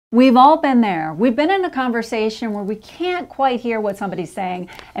We've all been there. We've been in a conversation where we can't quite hear what somebody's saying,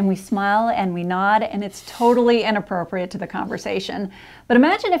 and we smile and we nod, and it's totally inappropriate to the conversation. But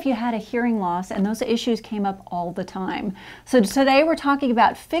imagine if you had a hearing loss and those issues came up all the time. So today we're talking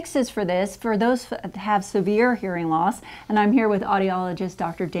about fixes for this, for those that have severe hearing loss, and I'm here with audiologist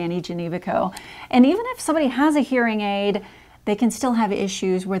Dr. Gnewikow. And even if somebody has a hearing aid, they can still have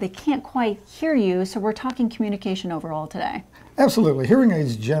issues where they can't quite hear you, so we're talking communication overall today. Absolutely. Hearing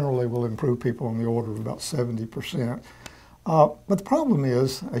aids generally will improve people on the order of about 70%. But the problem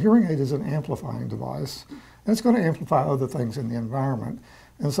is a hearing aid is an amplifying device, and it's going to amplify other things in the environment.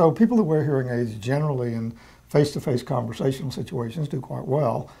 And so people that wear hearing aids generally in face-to-face conversational situations do quite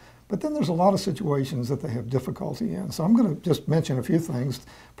well. But then there's a lot of situations that they have difficulty in. So I'm going to just mention a few things,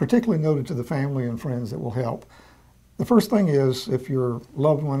 particularly noted to the family and friends, that will help. The first thing is, if your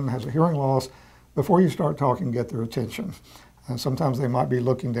loved one has a hearing loss, before you start talking, get their attention. Sometimes they might be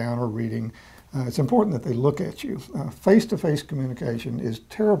looking down or reading. It's important that they look at you. Face-to-face communication is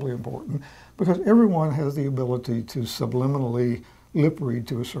terribly important because everyone has the ability to subliminally lip read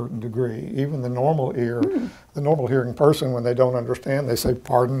to a certain degree. Even the normal ear, the normal hearing person, when they don't understand, they say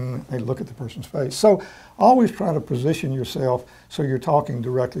pardon, they look at the person's face. So always try to position yourself so you're talking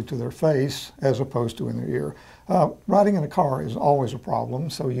directly to their face as opposed to in their ear. Riding in a car is always a problem,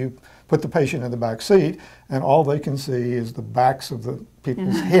 so you put the patient in the back seat and all they can see is the backs of the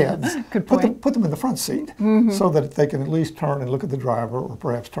people's heads. Good point. Put them in the front seat so that they can at least turn and look at the driver, or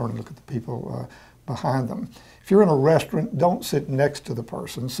perhaps turn and look at the people behind them. If you're in a restaurant, don't sit next to the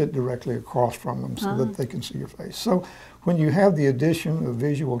person, sit directly across from them so that they can see your face. So when you have the addition of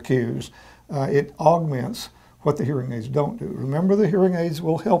visual cues, it augments what the hearing aids don't do. Remember, the hearing aids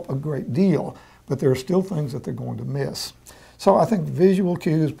will help a great deal, but there are still things that they're going to miss. So I think visual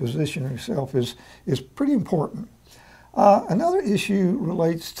cues, positioning yourself is pretty important. Another issue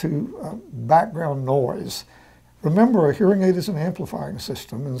relates to background noise. Remember, a hearing aid is an amplifying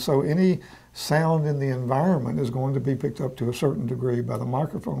system, and so any sound in the environment is going to be picked up to a certain degree by the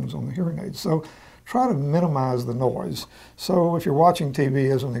microphones on the hearing aids. So try to minimize the noise. So if you're watching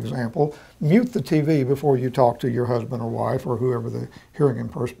TV, as an example, mute the TV before you talk to your husband or wife or whoever the hearing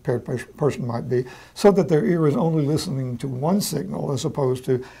impaired person might be, so that their ear is only listening to one signal as opposed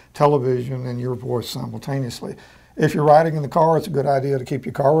to television and your voice simultaneously. If you're riding in the car, it's a good idea to keep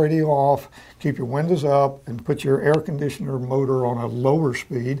your car radio off, keep your windows up, and put your air conditioner motor on a lower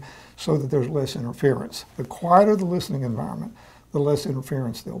speed so that there's less interference. The quieter the listening environment, the less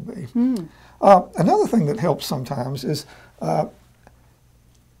interference there'll be. Another thing that helps sometimes is the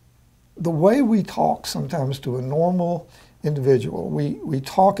way we talk sometimes to a normal individual. We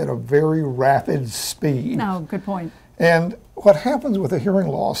talk at a very rapid speed. Oh, good point. And what happens with a hearing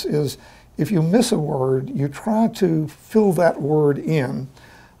loss is if you miss a word, you try to fill that word in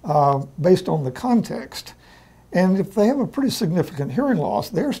based on the context. And if they have a pretty significant hearing loss,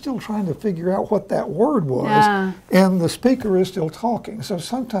 they're still trying to figure out what that word was, and the speaker is still talking. So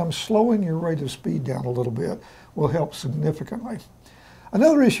sometimes slowing your rate of speed down a little bit will help significantly.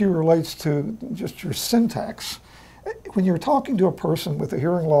 Another issue relates to just your syntax. When you're talking to a person with a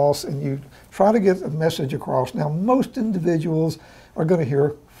hearing loss and you try to get a message across, now most individuals are going to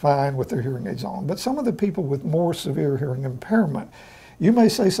hear fine with their hearing aids on, but some of the people with more severe hearing impairment, you may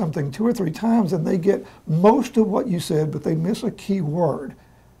say something 2 or 3 times and they get most of what you said, but they miss a key word.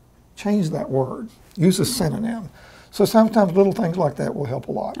 Change that word. Use a synonym. So sometimes little things like that will help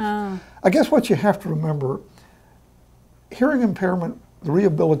a lot. I guess what you have to remember, hearing impairment, the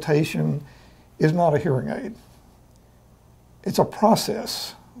rehabilitation is not a hearing aid. It's a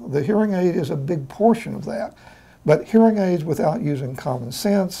process. The hearing aid is a big portion of that. But hearing aids without using common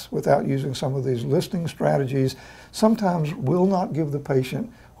sense, without using some of these listening strategies, sometimes will not give the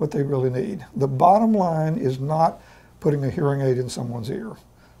patient what they really need. The bottom line is not putting a hearing aid in someone's ear.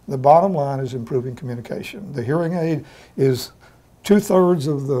 The bottom line is improving communication. The hearing aid is 2/3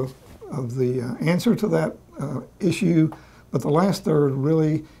 of the answer to that issue, but the last third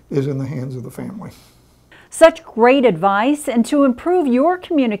really is in the hands of the family. Such great advice, and to improve your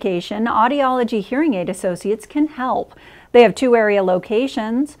communication, Audiology Hearing Aid Associates can help. They have 2 area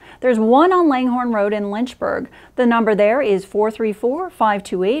locations. There's one on Langhorne Road in Lynchburg. The number there is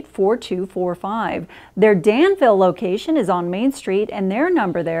 434-528-4245. Their Danville location is on Main Street, and their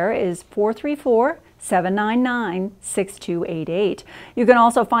number there is 434-799-6288. You can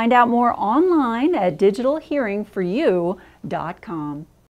also find out more online at digitalhearingforyou.com.